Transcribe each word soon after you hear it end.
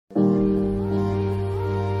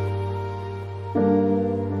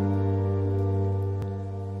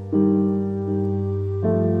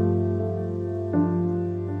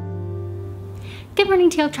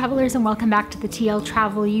TL travelers, and welcome back to the TL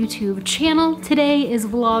Travel YouTube channel. Today is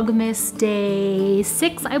Vlogmas day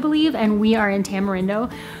 6, I believe, and we are in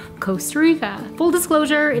Tamarindo, Costa Rica. Full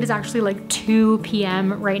disclosure, it is actually like 2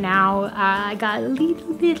 p.m. right now. I got a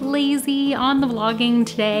little bit lazy on the vlogging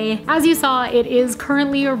today. As you saw, it is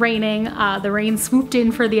currently raining. The rain swooped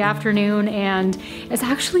in for the afternoon, and it's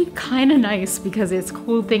actually kind of nice because it's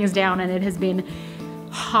cooled things down, and it has been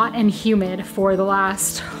hot and humid for the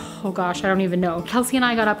last, oh gosh, I don't even know. Kelsey and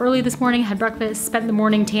I got up early this morning, had breakfast, spent the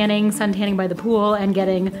morning tanning, sun tanning by the pool, and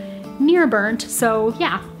getting near burnt. So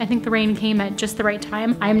yeah, I think the rain came at just the right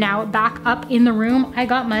time. I am now back up in the room. I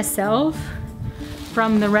got myself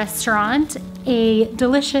from the restaurant a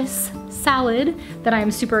delicious salad that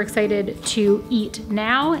I'm super excited to eat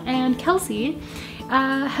now, and Kelsey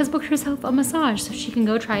has booked herself a massage so she can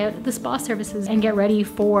go try out the spa services and get ready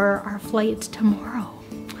for our flight tomorrow.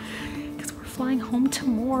 Flying home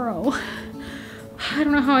tomorrow. I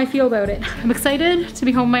don't know how I feel about it. I'm excited to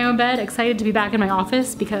be home in my own bed, excited to be back in my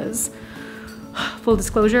office because, full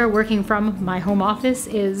disclosure, working from my home office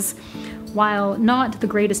is, while not the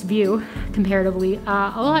greatest view comparatively,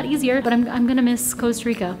 a lot easier, but I'm gonna miss Costa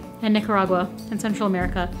Rica and Nicaragua and Central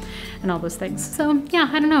America and all those things. So yeah,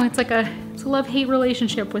 I don't know, it's a love-hate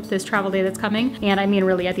relationship with this travel day that's coming. And I mean,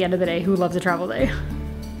 really, at the end of the day, who loves a travel day?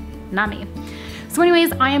 Not me. So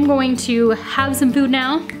anyways, I am going to have some food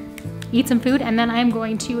now, eat some food, and then I'm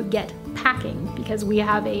going to get packing because we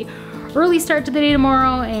have a early start to the day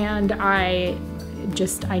tomorrow, and I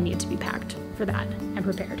need to be packed for that and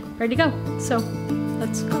prepared, ready to go. So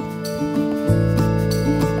let's go.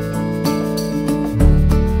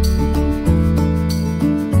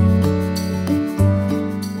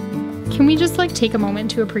 Can we just like take a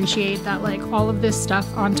moment to appreciate that like all of this stuff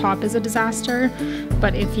on top is a disaster,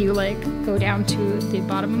 but if you like go down to the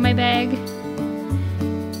bottom of my bag,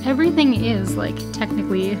 everything is like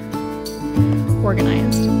technically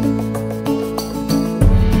organized.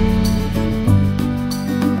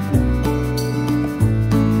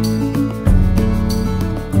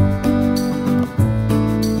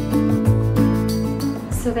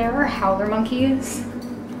 So there are howler monkeys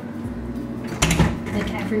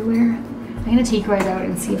like everywhere. I'm gonna take you guys out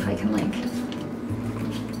and see if I can like,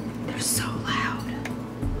 they're so loud.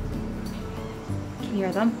 Can you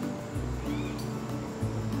hear them?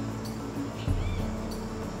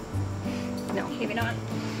 No, maybe not.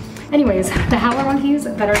 Anyways, the howler monkeys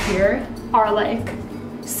that are here are like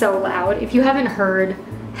so loud. If you haven't heard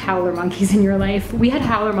howler monkeys in your life, we had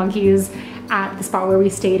howler monkeys at the spot where we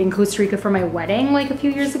stayed in Costa Rica for my wedding like a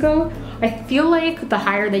few years ago. I feel like the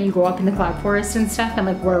higher that you go up in the cloud forest and stuff, and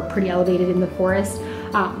like we're pretty elevated in the forest,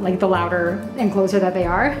 like the louder and closer that they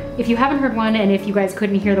are. If you haven't heard one, and if you guys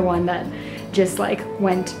couldn't hear the one that just like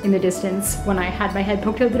went in the distance when I had my head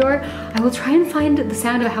poked out the door, I will try and find the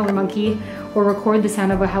sound of a howler monkey or record the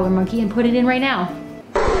sound of a howler monkey and put it in right now.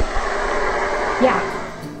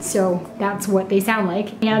 Yeah, so that's what they sound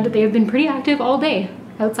like. And they have been pretty active all day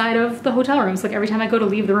outside of the hotel rooms. Like every time I go to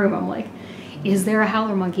leave the room, I'm like, is there a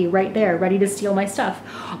howler monkey right there ready to steal my stuff?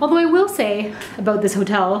 Although I will say about this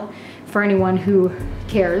hotel, for anyone who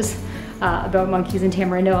cares about monkeys in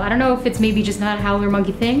Tamarindo, I don't know if it's maybe just not a howler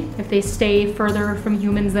monkey thing, if they stay further from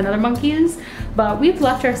humans than other monkeys, but we've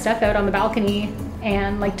left our stuff out on the balcony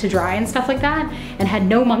and like to dry and stuff like that, and had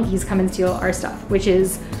no monkeys come and steal our stuff, which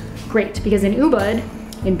is great because in Ubud,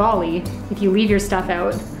 in Bali, if you leave your stuff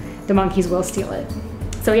out, the monkeys will steal it.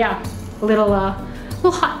 So yeah, a little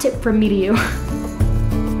hot tip from me to you.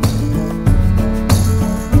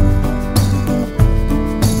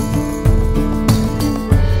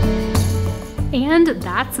 And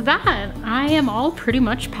that's that. I am all pretty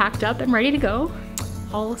much packed up and ready to go.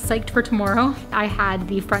 All psyched for tomorrow. I had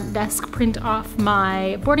the front desk print off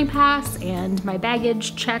my boarding pass and my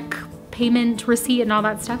baggage check, payment receipt, and all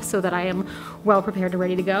that stuff so that I am well prepared and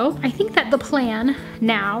ready to go. I think that the plan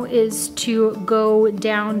now is to go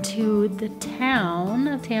down to the town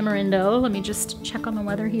of Tamarindo. Let me just check on the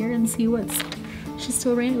weather here and see she's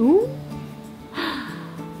still raining. Ooh,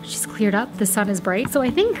 she's cleared up, the sun is bright. So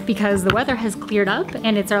I think because the weather has cleared up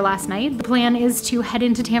and it's our last night, the plan is to head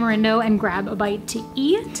into Tamarindo and grab a bite to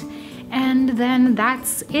eat. And then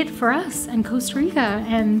that's it for us and Costa Rica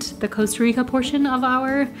and the Costa Rica portion of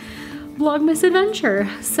our Vlogmas adventure.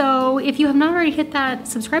 So if you have not already hit that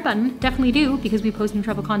subscribe button, definitely do, because we post new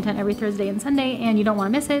travel content every Thursday and Sunday and you don't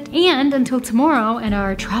want to miss it. And until tomorrow and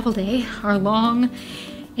our travel day, our long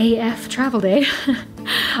AF travel day,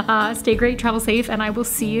 stay great, travel safe, and I will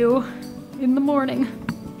see you in the morning.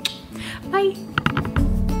 Bye.